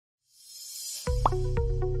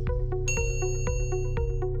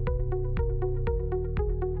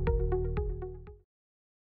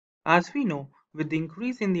As we know, with the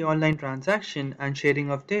increase in the online transaction and sharing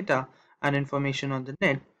of data and information on the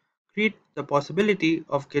net, create the possibility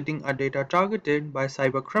of getting our data targeted by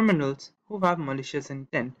cyber criminals who have malicious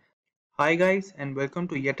intent. Hi guys, and welcome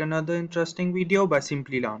to yet another interesting video by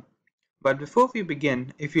Simplilearn. But before we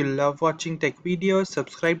begin, if you love watching tech videos,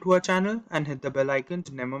 subscribe to our channel and hit the bell icon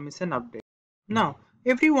to never miss an update. Now,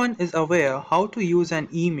 everyone is aware how to use an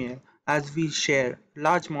email as we share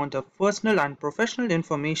large amount of personal and professional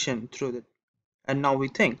information through it. And now we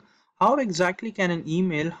think, how exactly can an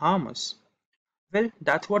email harm us? Well,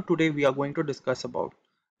 that's what today we are going to discuss about.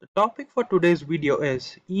 The topic for today's video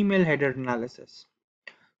is email header analysis.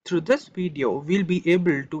 Through this video, we'll be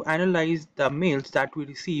able to analyze the mails that we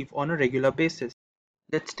receive on a regular basis.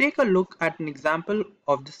 Let's take a look at an example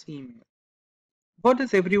of this email. What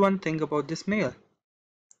does everyone think about this mail?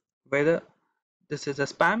 Whether this is a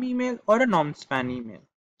spam email or a non-spam email?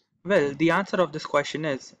 Well, the answer of this question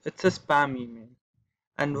is it's a spam email.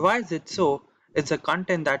 And why is it so? It's the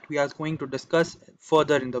content that we are going to discuss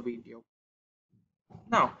further in the video.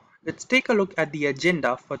 Now, let's take a look at the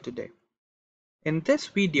agenda for today. In this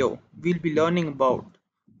video, we'll be learning about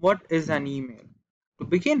what is an email. To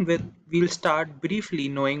begin with, we'll start briefly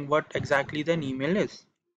knowing what exactly an email is.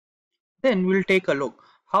 Then we'll take a look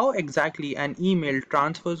how exactly an email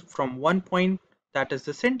transfers from one point, that is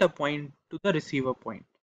the sender point, to the receiver point.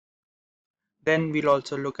 Then we'll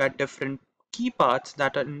also look at different key parts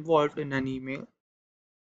that are involved in an email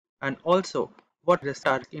and also what risks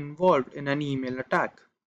are involved in an email attack.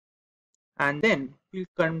 And then we'll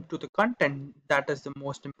come to the content that is the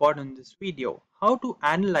most important in this video, how to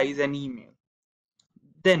analyze an email.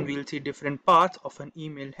 Then we'll see different parts of an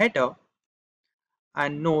email header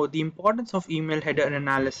and know the importance of email header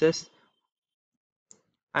analysis.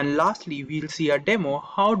 And lastly, we'll see a demo,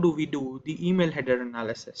 how do we do the email header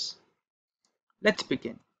analysis. Let's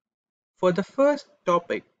begin. For the first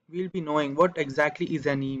topic, we'll be knowing what exactly is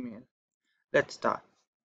an email. Let's start.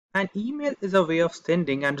 An email is a way of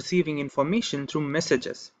sending and receiving information through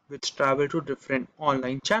messages which travel to different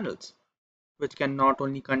online channels, which can not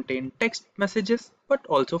only contain text messages but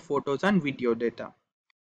also photos and video data,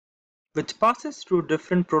 which passes through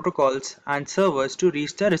different protocols and servers to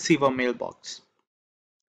reach the receiver mailbox.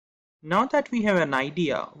 Now that we have an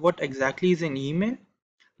idea what exactly is an email,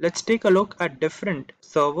 let's take a look at different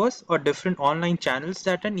servers or different online channels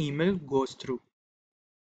that an email goes through.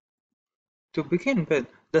 To begin with,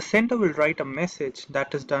 the sender will write a message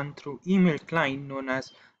that is done through email client known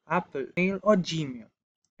as Apple Mail or Gmail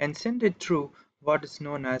and send it through what is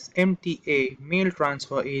known as MTA Mail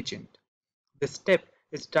Transfer Agent. This step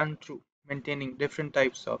is done through maintaining different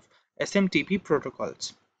types of SMTP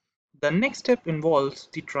protocols. The next step involves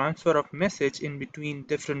the transfer of message in between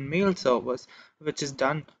different mail servers, which is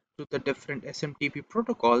done through the different SMTP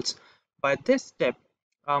protocols. By this step,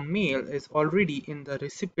 our mail is already in the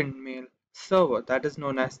recipient mail server that is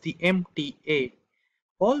known as the MTA.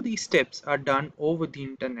 All these steps are done over the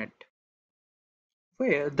internet,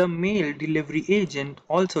 where the mail delivery agent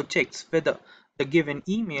also checks whether the given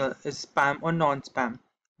email is spam or non-spam,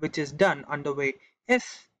 which is done under way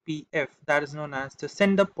SPF, that is known as the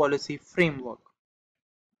Sender Policy Framework.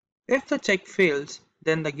 If the check fails,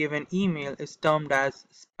 then the given email is termed as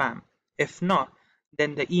spam. If not,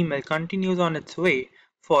 then the email continues on its way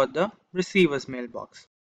for the receiver's mailbox.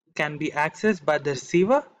 It can be accessed by the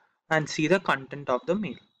receiver and see the content of the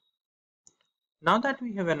mail. Now that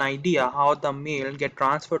we have an idea how the mail gets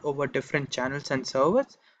transferred over different channels and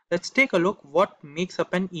servers, let's take a look what makes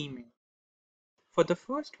up an email. For the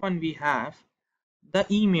first one, we have the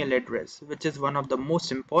email address, which is one of the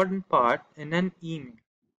most important part in an email.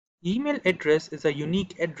 Email address is a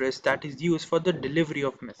unique address that is used for the delivery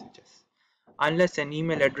of messages. Unless an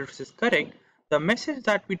email address is correct, the message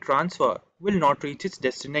that we transfer will not reach its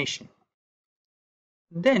destination.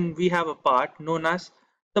 Then we have a part known as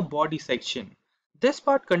the body section. This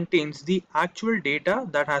part contains the actual data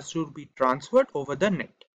that has to be transferred over the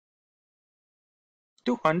net.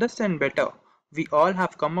 To understand better, we all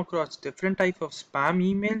have come across different types of spam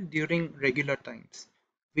email during regular times.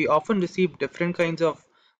 We often receive different kinds of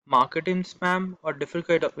marketing spam or different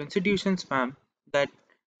kind of institution spam that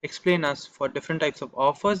explain us for different types of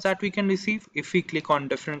offers that we can receive if we click on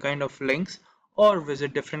different kind of links or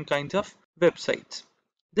visit different kinds of websites.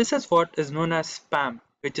 This is what is known as spam,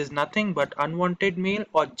 which is nothing but unwanted mail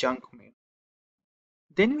or junk mail.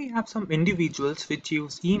 Then we have some individuals which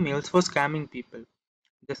use emails for scamming people.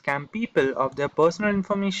 They scam people of their personal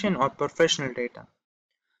information or professional data,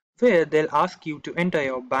 where they'll ask you to enter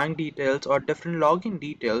your bank details or different login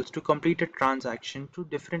details to complete a transaction to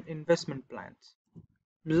different investment plans.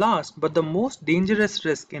 Last but the most dangerous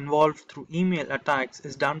risk involved through email attacks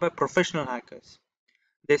is done by professional hackers.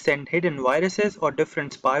 They send hidden viruses or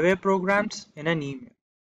different spyware programs in an email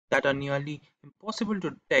that are nearly impossible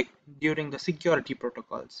to detect during the security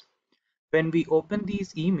protocols. When we open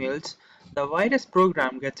these emails, the virus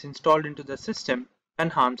program gets installed into the system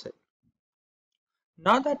and harms it.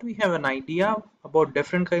 Now that we have an idea about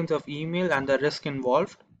different kinds of email and the risk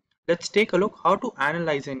involved, let's take a look how to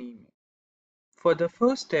analyze an email. For the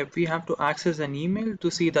first step, we have to access an email to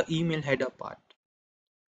see the email header part.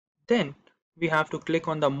 Then we have to click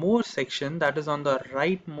on the More section that is on the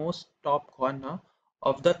rightmost top corner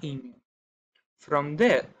of the email. From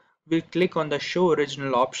there, we'll click on the Show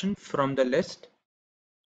Original option from the list.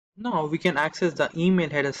 Now we can access the email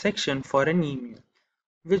header section for an email,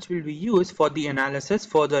 which will be used for the analysis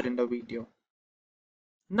further in the video.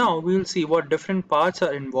 Now we will see what different parts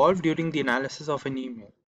are involved during the analysis of an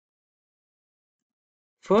email.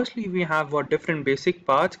 Firstly, we have what different basic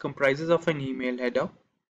parts comprises of an email header,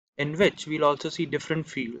 in which we'll also see different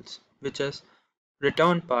fields, which is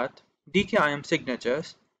return path, DKIM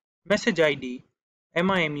signatures, message ID,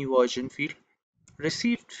 MIME version field,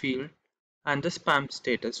 received field, and the spam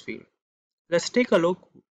status field. Let's take a look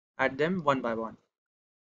at them one by one.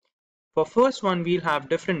 For first one, we'll have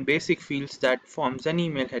different basic fields that forms an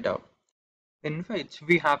email header, in which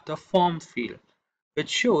we have the form field, which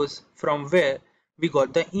shows from where we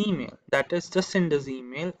got the email, that is the sender's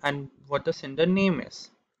email and what the sender name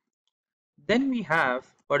is. Then we have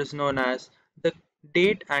what is known as the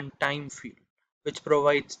date and time field, which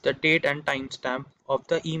provides the date and timestamp of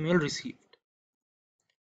the email received.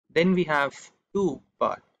 Then we have to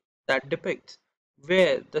part that depicts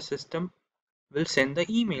where the system will send the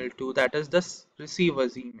email to, that is the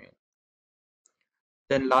receiver's email.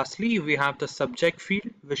 Then lastly, we have the subject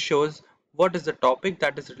field, which shows what is the topic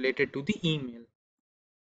that is related to the email.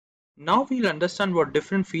 Now we'll understand what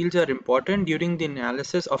different fields are important during the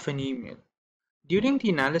analysis of an email. During the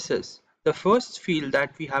analysis, the first field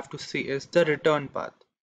that we have to see is the return path,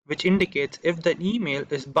 which indicates if the email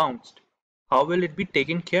is bounced, how will it be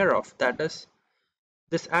taken care of? That is,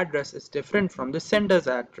 this address is different from the sender's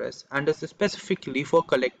address and is specifically for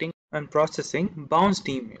collecting and processing bounced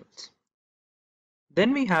emails.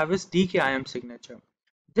 Then we have is DKIM signature.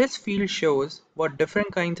 This field shows what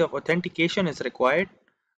different kinds of authentication is required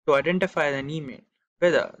to identify an email,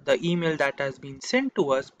 whether the email that has been sent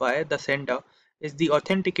to us by the sender is the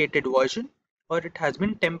authenticated version or it has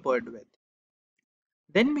been tampered with.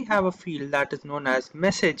 Then we have a field that is known as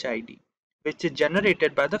message ID, which is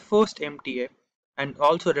generated by the first MTA and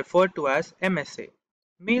also referred to as MSA,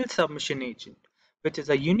 mail submission agent, which is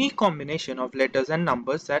a unique combination of letters and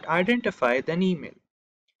numbers that identify an email.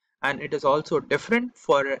 And it is also different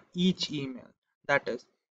for each email. That is,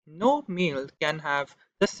 no mail can have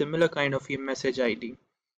the similar kind of a message ID.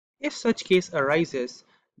 If such case arises,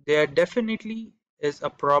 there definitely is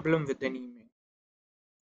a problem with an email.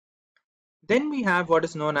 Then we have what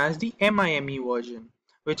is known as the MIME version,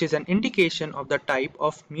 which is an indication of the type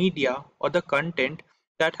of media or the content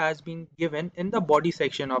that has been given in the body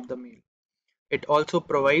section of the mail. It also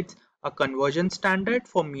provides a conversion standard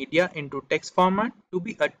for media into text format to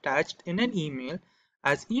be attached in an email,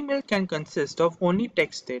 as email can consist of only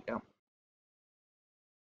text data.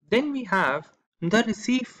 Then we have the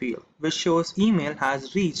receive field, which shows email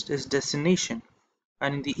has reached its destination,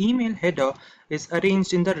 and the email header is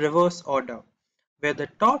arranged in the reverse order, where the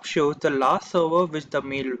top shows the last server which the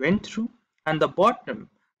mail went through and the bottom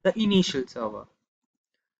the initial server.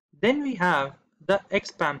 Then we have the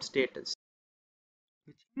XSpam status,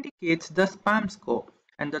 which indicates the spam score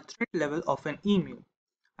and the threat level of an email.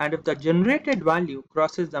 And if the generated value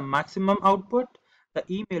crosses the maximum output, the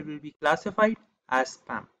email will be classified as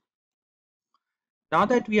spam. Now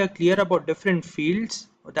that we are clear about different fields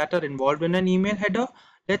that are involved in an email header,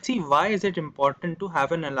 let's see why is it important to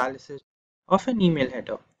have an analysis of an email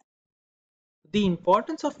header. The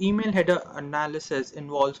importance of email header analysis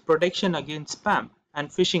involves protection against spam and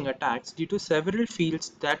phishing attacks due to several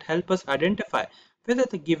fields that help us identify whether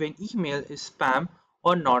the given email is spam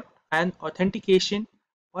or not and authentication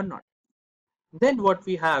or not. Then what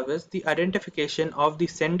we have is the identification of the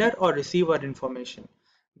sender or receiver information.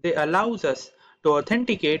 They allows us to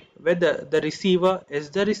authenticate whether the receiver is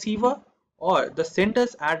the receiver or the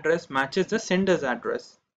sender's address matches the sender's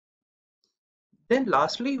address. Then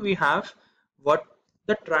lastly, we have what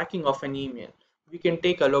the tracking of an email. We can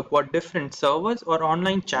take a look what different servers or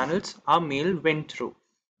online channels our mail went through.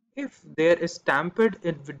 If there is tampered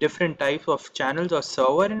with different types of channels or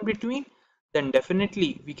server in between, then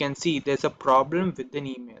definitely we can see there's a problem with an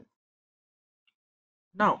email.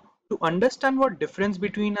 Now, To understand what difference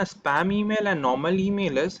between a spam email and normal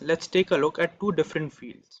email is, let's take a look at two different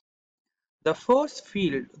fields. The first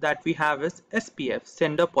field that we have is SPF,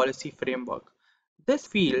 Sender Policy Framework. This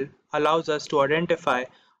field allows us to identify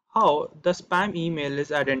how the spam email is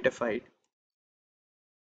identified.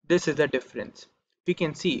 This is the difference. We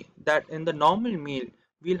can see that in the normal mail,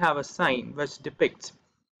 we'll have a sign which depicts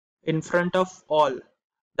in front of all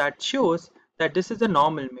that shows that this is a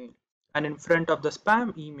normal mail, and in front of the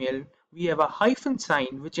spam email we have a hyphen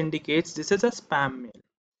sign which indicates this is a spam mail.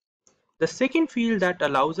 The second field that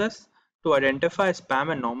allows us to identify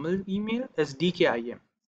spam and normal email is DKIM.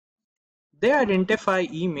 They identify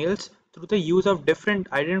emails through the use of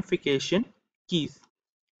different identification keys.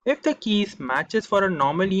 If the keys matches for a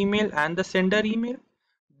normal email and the sender email,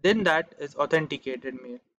 then that is authenticated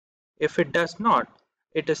mail. If it does not,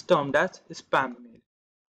 it is termed as spam mail.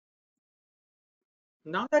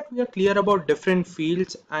 Now that we are clear about different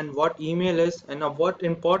fields and what email is and of what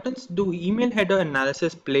importance do email header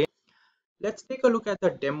analysis play, let's take a look at the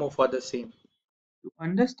demo for the same. To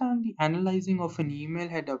understand the analyzing of an email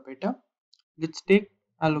header better, let's take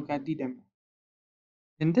a look at the demo.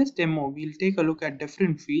 In this demo, we'll take a look at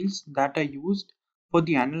different fields that are used for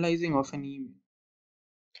the analyzing of an email.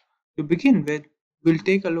 To begin with, we'll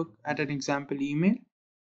take a look at an example email.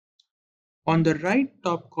 On the right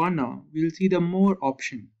top corner, we'll see the More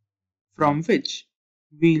option, from which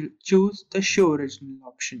we'll choose the Show Original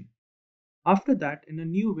option. After that, in a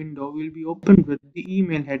new window, we'll be opened with the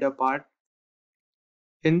email header part.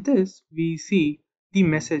 In this, we see the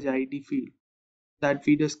message ID field that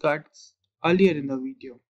we discussed earlier in the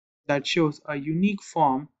video that shows a unique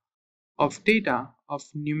form of data of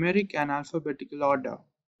numeric and alphabetical order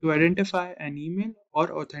to identify an email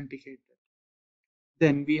or authenticate it.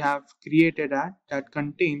 Then we have created ad that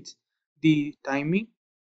contains the timing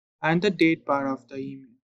and the date part of the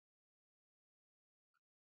email.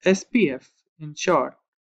 SPF in short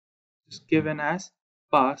is given as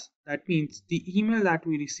pass, that means the email that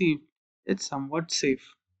we received is somewhat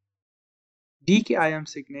safe. DKIM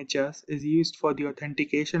signatures is used for the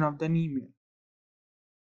authentication of the email.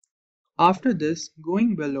 After this,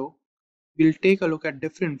 going below, we'll take a look at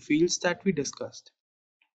different fields that we discussed.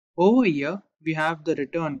 Over here, we have the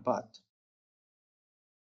return path,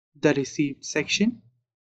 the received section,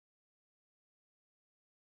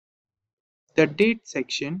 the date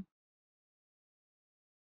section,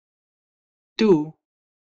 to,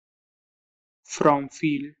 from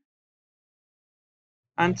field,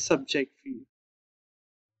 and subject field.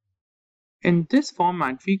 In this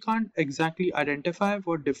format, we can't exactly identify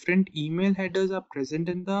what different email headers are present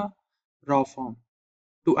in the raw form.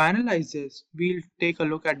 To analyze this, we'll take a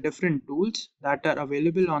look at different tools that are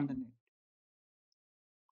available on the net.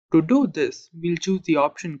 To do this, we'll choose the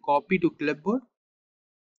option Copy to Clipboard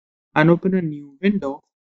and open a new window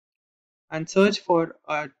and search for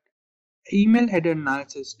an email header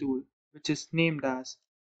analysis tool which is named as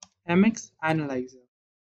MX Analyzer,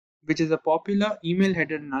 which is a popular email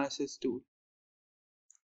header analysis tool.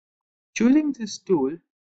 Choosing this tool,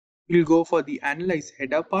 we'll go for the Analyze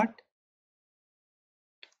Header part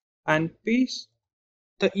and paste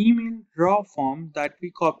the email raw form that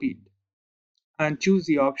we copied and choose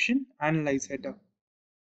the option Analyze Header.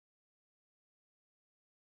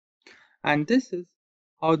 And this is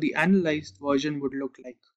how the analyzed version would look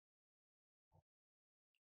like.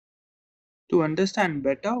 To understand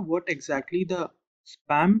better what exactly the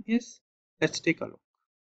spam is, let's take a look.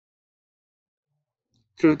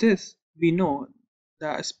 Through this, we know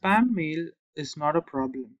the spam mail is not a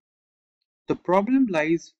problem. The problem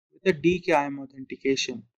lies with the DKIM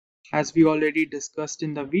authentication. As we already discussed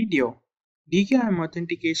in the video, DKIM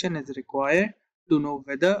authentication is required to know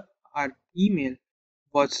whether our email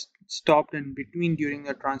was stopped in between during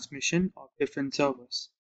the transmission of different servers.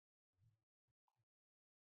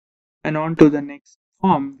 And on to the next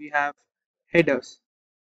form, we have headers.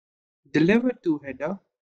 Deliver to header,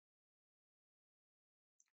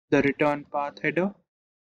 the return path header,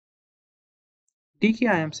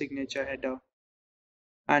 DKIM signature header,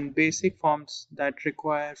 and basic forms that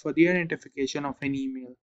require for the identification of an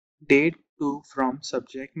email. Date, to, from,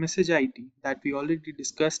 subject, message ID that we already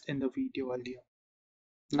discussed in the video earlier.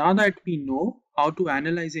 Now that we know how to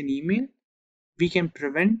analyze an email, we can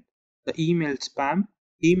prevent the email spam,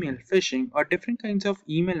 email phishing, or different kinds of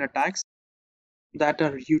email attacks that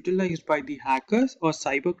are utilized by the hackers or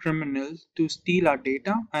cyber criminals to steal our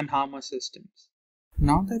data and harm our systems.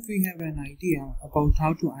 Now that we have an idea about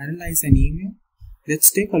how to analyze an email,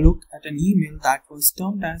 let's take a look at an email that was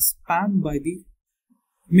termed as spam by the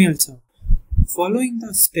mail server. Following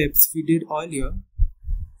the steps we did earlier,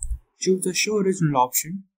 choose the Show Original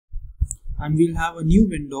option and we'll have a new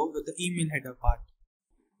window with the email header part.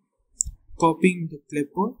 Copying the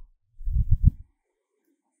clipboard,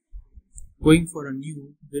 going for a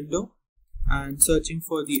new window and searching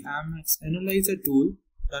for the Amex Analyzer tool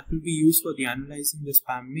that will be used for the analyzing the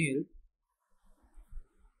spam mail.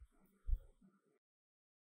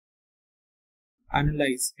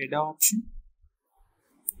 Analyze header option.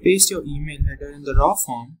 Paste your email header in the raw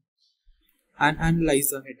form and analyze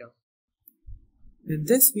the header. In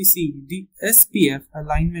this we see the SPF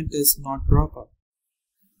alignment is not proper,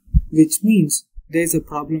 which means there is a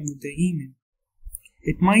problem with the email.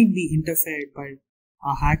 It might be interfered by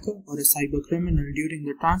a hacker or a cyber criminal during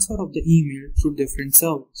the transfer of the email through different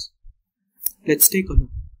servers. Let's take a look.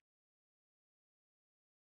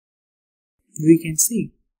 We can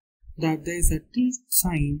see that there is a T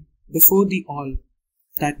sign before the all.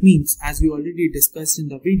 That means, as we already discussed in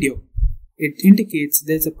the video, it indicates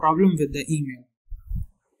there's a problem with the email,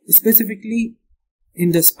 specifically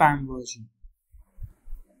in the spam version.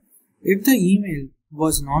 If the email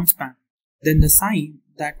was non-spam, then the sign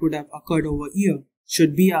that would have occurred over here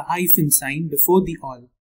should be a hyphen sign before the all.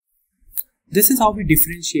 This is how we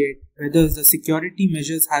differentiate whether the security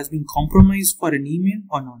measures has been compromised for an email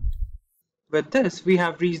or not. With this, we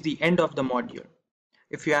have reached the end of the module.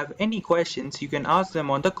 If you have any questions, you can ask them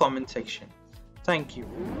on the comment section. Thank you.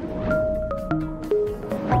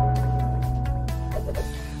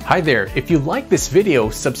 Hi there, if you like this video,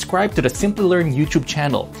 subscribe to the Simplilearn YouTube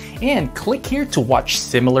channel and click here to watch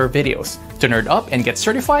similar videos. To nerd up and get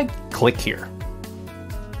certified, click here.